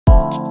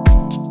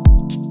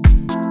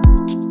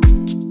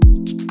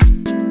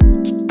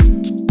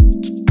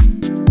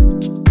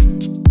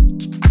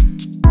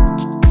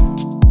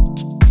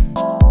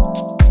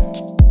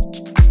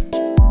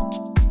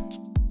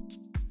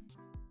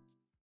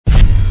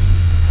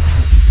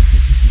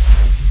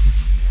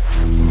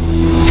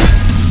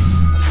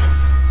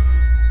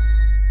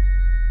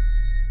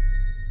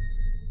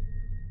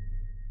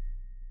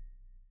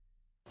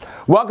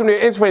Welcome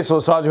to Inspirational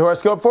Astrology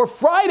Horoscope for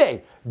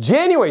Friday,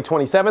 January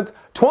 27th,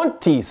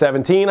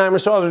 2017. I'm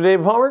astrologer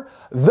David Palmer,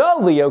 the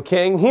Leo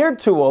King, here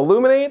to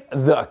illuminate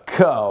the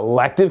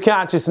collective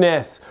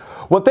consciousness.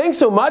 Well, thanks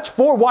so much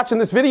for watching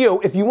this video.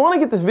 If you want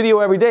to get this video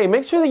every day,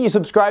 make sure that you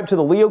subscribe to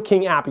the Leo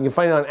King app. You can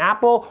find it on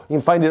Apple, you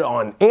can find it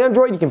on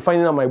Android, you can find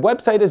it on my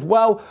website as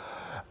well.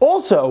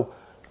 Also,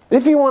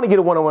 if you want to get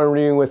a one-on-one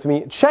reading with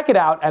me, check it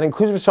out at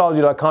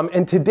inclusiveastrology.com.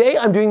 And today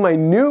I'm doing my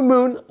new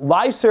moon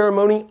live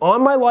ceremony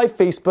on my live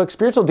Facebook,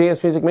 Spiritual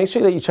Dance Music. Make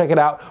sure that you check it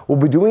out. We'll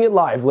be doing it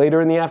live later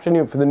in the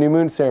afternoon for the new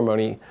moon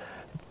ceremony.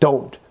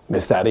 Don't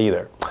miss that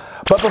either.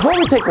 But before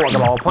we take a look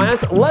at all the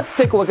planets, let's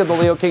take a look at the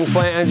Leo King's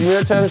planet energy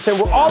mirror to understand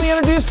where all the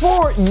energy is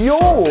for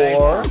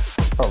your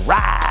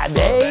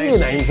Friday.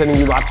 And I am sending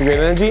you lots of great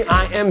energy.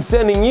 I am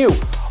sending you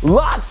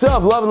lots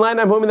of love and light.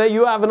 I'm hoping that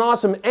you have an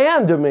awesome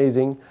and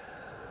amazing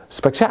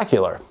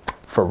spectacular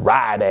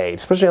Friday,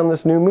 especially on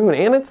this new moon,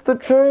 and it's the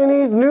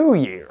Chinese New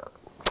Year.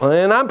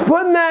 And I'm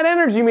putting that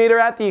energy meter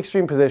at the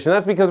extreme position.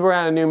 That's because we're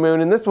at a new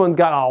moon, and this one's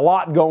got a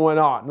lot going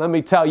on. Let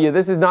me tell you,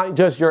 this is not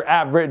just your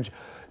average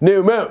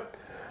new moon.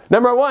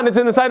 Number one, it's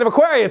in the sign of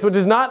Aquarius, which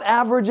is not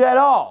average at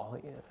all.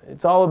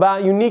 It's all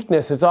about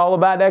uniqueness. It's all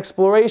about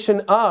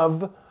exploration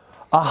of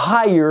a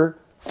higher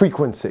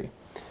frequency.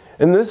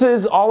 And this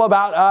is all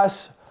about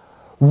us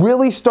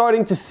really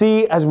starting to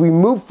see as we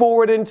move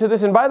forward into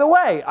this. And by the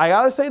way, I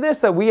gotta say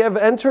this, that we have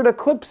entered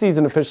eclipse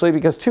season officially,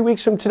 because 2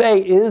 weeks from today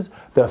is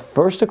the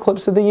first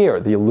eclipse of the year,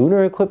 the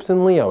lunar eclipse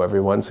in Leo,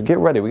 everyone. So get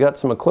ready, we got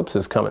some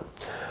eclipses coming.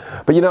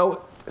 But you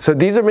know, so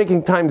these are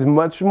making times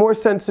much more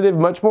sensitive,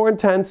 much more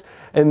intense,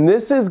 and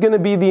this is gonna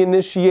be the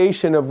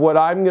initiation of what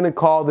I'm gonna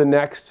call the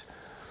next,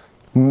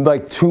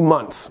 like 2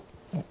 months.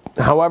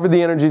 However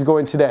the energy is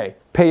going today,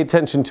 pay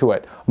attention to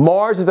it.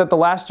 Mars is at the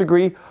last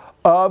degree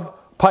of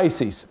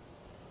Pisces.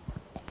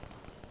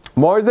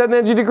 Mars at an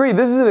energy degree.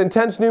 This is an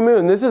intense new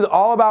moon. This is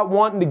all about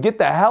wanting to get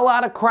the hell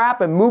out of crap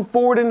and move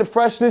forward into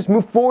freshness,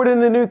 move forward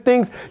into new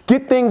things,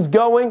 get things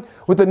going.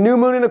 With the new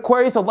moon in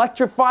Aquarius,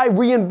 electrify,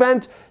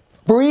 reinvent,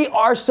 free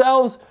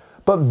ourselves.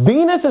 But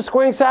Venus is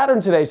squaring Saturn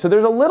today, so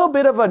there's a little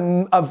bit of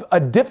a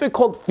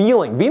difficult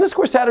feeling. Venus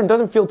square Saturn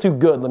doesn't feel too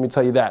good, let me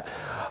tell you that.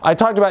 I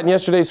talked about in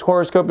yesterday's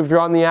horoscope, if you're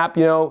on the app,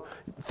 you know,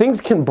 things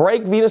can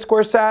break Venus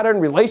square Saturn,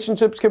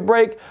 relationships can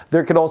break.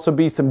 There could also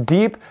be some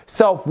deep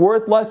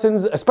self-worth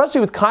lessons, especially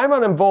with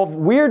Chiron involved,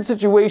 weird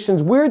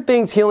situations, weird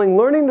things, healing,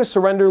 learning to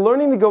surrender,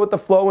 learning to go with the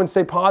flow and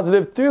stay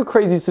positive through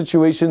crazy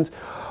situations.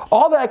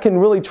 All that can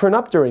really turn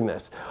up during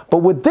this. But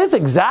with this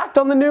exact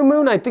on the new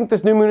moon, I think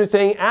this new moon is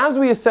saying as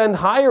we ascend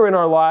higher in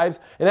our lives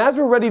and as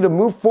we're ready to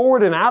move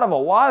forward and out of a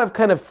lot of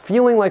kind of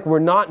feeling like we're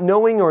not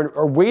knowing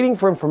or waiting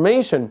for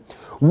information,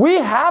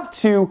 we have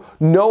to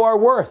know our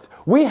worth.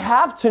 We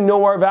have to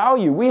know our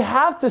value. We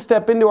have to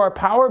step into our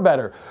power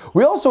better.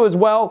 We also as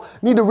well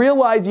need to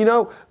realize, you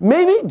know,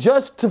 maybe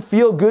just to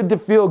feel good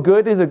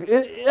is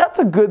that's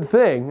a good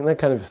thing. And that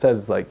kind of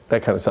says like,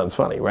 that kind of sounds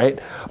funny, right?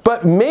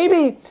 But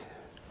maybe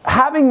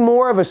having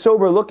more of a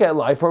sober look at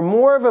life, or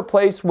more of a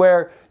place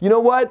where, you know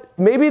what,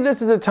 maybe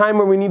this is a time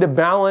where we need to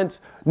balance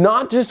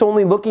not just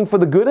only looking for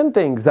the good in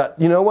things, that,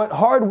 you know what,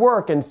 hard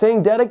work and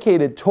staying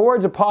dedicated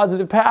towards a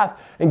positive path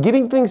and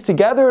getting things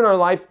together in our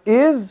life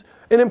is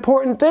an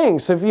important thing.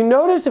 So if you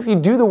notice, if you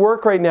do the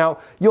work right now,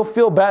 you'll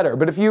feel better.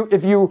 But if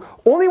you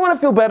only want to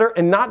feel better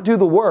and not do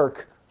the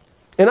work,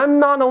 and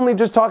I'm not only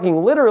just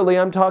talking literally,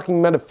 I'm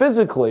talking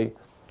metaphysically,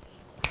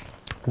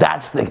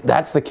 that's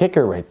the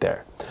kicker right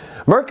there.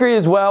 Mercury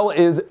as well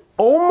is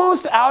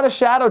almost out of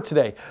shadow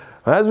today.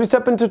 As we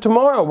step into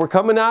tomorrow, we're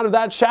coming out of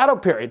that shadow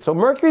period. So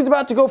Mercury's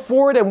about to go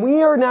forward, and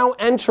we are now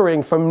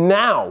entering from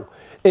now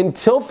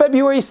until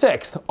February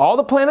 6th, all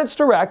the planets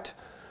direct,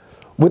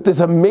 with this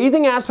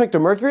amazing aspect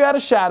of Mercury out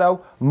of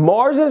shadow,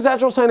 Mars in its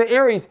natural sign of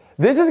Aries.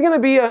 This is going to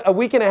be a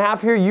week and a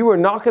half here you are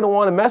not going to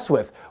want to mess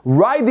with.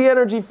 Ride the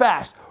energy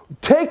fast.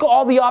 Take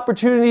all the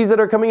opportunities that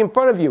are coming in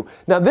front of you.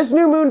 Now, this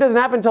new moon doesn't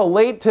happen until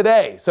late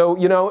today. So,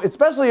 you know,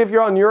 especially if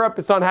you're on Europe,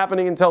 it's not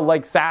happening until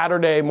like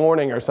Saturday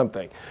morning or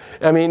something.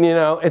 I mean, you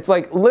know, it's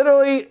like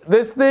literally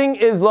this thing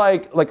is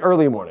like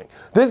early morning.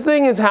 This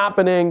thing is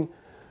happening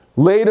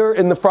later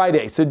in the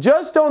Friday. So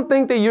just don't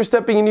think that you're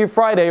stepping into your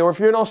Friday, or if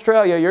you're in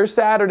Australia, your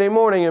Saturday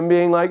morning and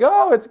being like,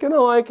 oh, it's gonna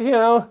like, you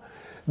know,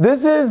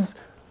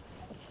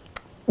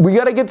 we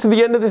got to get to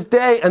the end of this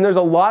day, and there's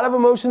a lot of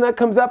emotion that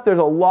comes up. There's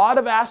a lot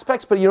of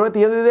aspects, but you know, at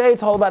the end of the day,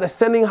 it's all about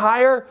ascending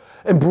higher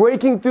and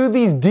breaking through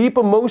these deep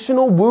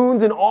emotional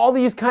wounds and all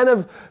these kind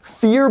of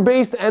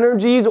fear-based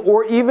energies,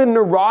 or even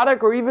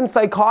neurotic, or even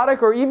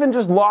psychotic, or even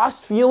just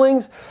lost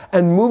feelings,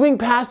 and moving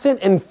past it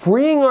and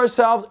freeing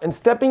ourselves and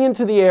stepping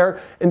into the air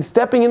and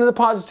stepping into the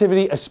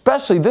positivity.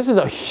 Especially, this is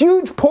a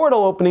huge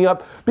portal opening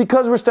up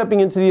because we're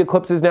stepping into the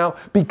eclipses now,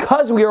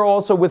 because we are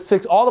also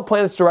with all the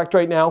planets direct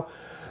right now.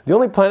 The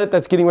only planet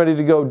that's getting ready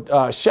to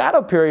go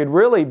shadow period,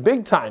 really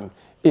big time,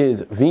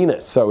 is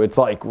Venus. So it's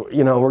like,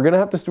 you know, we're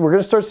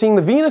gonna start seeing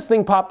the Venus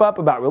thing pop up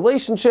about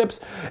relationships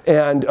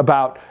and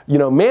about, you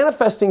know,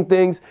 manifesting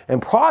things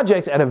and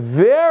projects at a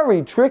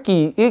very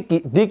tricky,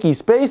 dicky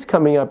space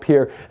coming up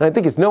here. And I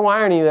think it's no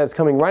irony that it's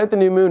coming right at the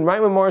new moon,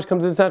 right when Mars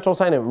comes into its natural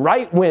sign, and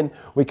right when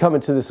we come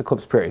into this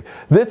eclipse period.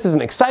 This is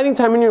an exciting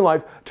time in your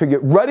life to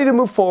get ready to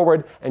move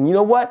forward. And you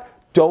know what?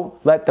 Don't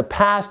let the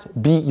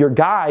past be your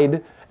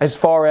guide as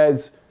far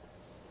as,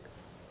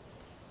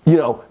 you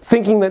know,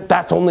 thinking that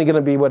that's only going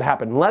to be what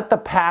happened. Let the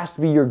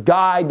past be your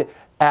guide,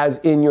 as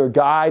in your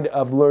guide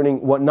of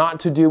learning what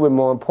not to do, and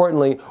more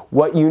importantly,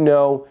 what you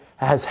know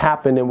has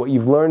happened and what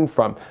you've learned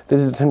from. This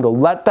is a time to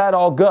let that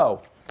all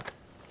go.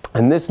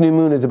 And this new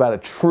moon is about a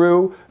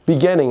true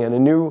beginning and a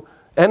new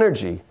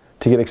energy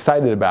to get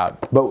excited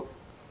about. But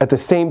at the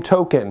same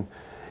token,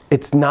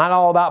 it's not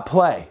all about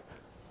play.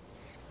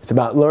 It's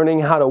about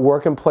learning how to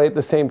work and play at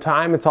the same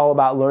time. It's all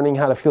about learning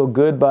how to feel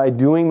good by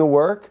doing the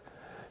work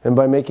and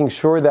by making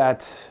sure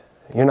that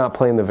you're not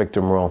playing the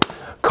victim role.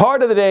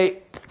 Card of the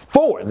day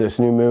for this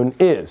new moon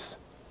is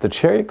the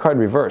Chariot card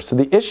reversed. So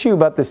the issue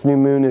about this new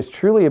moon is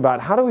truly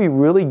about how do we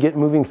really get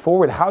moving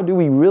forward? How do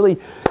we really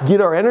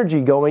get our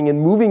energy going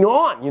and moving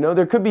on? You know,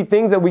 there could be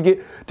things that we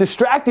get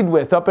distracted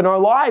with up in our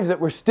lives that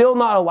we're still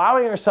not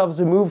allowing ourselves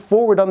to move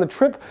forward on the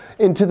trip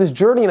into this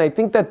journey. And I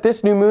think that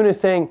this new moon is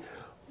saying,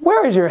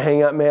 where is your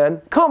hang up,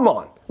 man? Come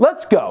on,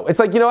 let's go. It's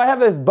like, you know, I have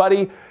this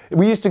buddy.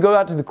 We used to go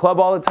out to the club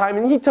all the time,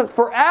 and he took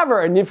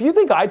forever. And if you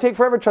think I take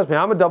forever, trust me,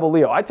 I'm a double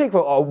Leo. I take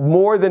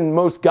more than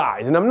most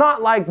guys. And I'm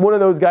not like one of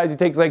those guys who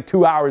takes like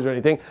 2 hours or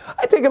anything.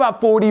 I take about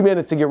 40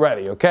 minutes to get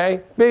ready, okay?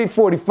 Maybe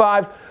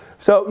 45.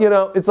 So, you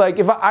know, it's like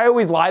if I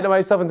always lie to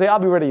myself and say, I'll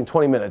be ready in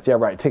 20 minutes. Yeah,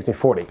 right, it takes me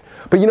 40.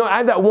 But, you know, I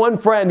have that one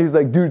friend who's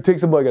like, dude, it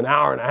takes him like an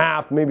hour and a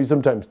half, maybe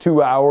sometimes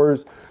 2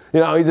 hours.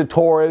 You know, he's a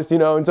Taurus, you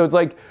know, and so it's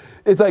like,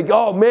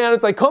 oh man,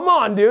 it's like, come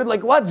on, dude,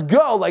 like, let's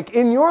go. Like,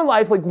 in your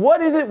life, like,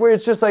 what is it where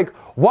it's just like,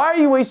 why are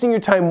you wasting your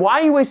time? Why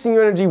are you wasting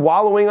your energy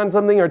wallowing on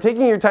something or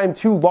taking your time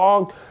too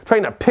long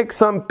trying to pick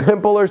some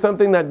pimple or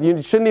something that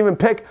you shouldn't even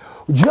pick?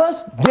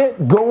 Just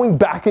get going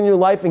back in your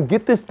life and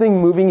get this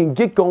thing moving and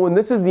get going.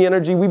 This is the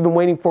energy we've been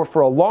waiting for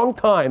a long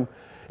time,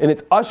 and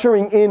it's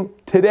ushering in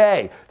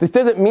today. This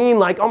doesn't mean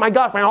like, oh my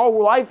gosh, my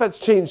whole life has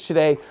changed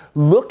today.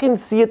 Look and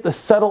see at the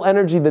subtle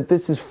energy that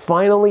this is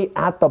finally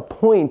at the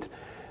point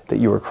that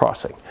you are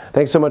crossing.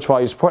 Thanks so much for all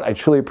your support. I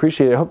truly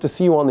appreciate it. I hope to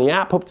see you on the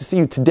app. Hope to see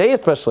you today,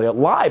 especially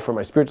live for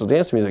my spiritual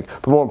dance music.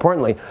 But more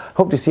importantly,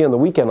 hope to see you on the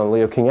weekend on the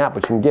Leo King app,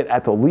 which you can get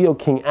at the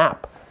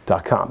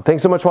leokingapp.com.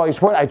 Thanks so much for all your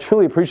support. I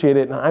truly appreciate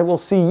it, and I will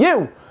see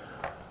you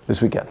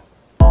this weekend.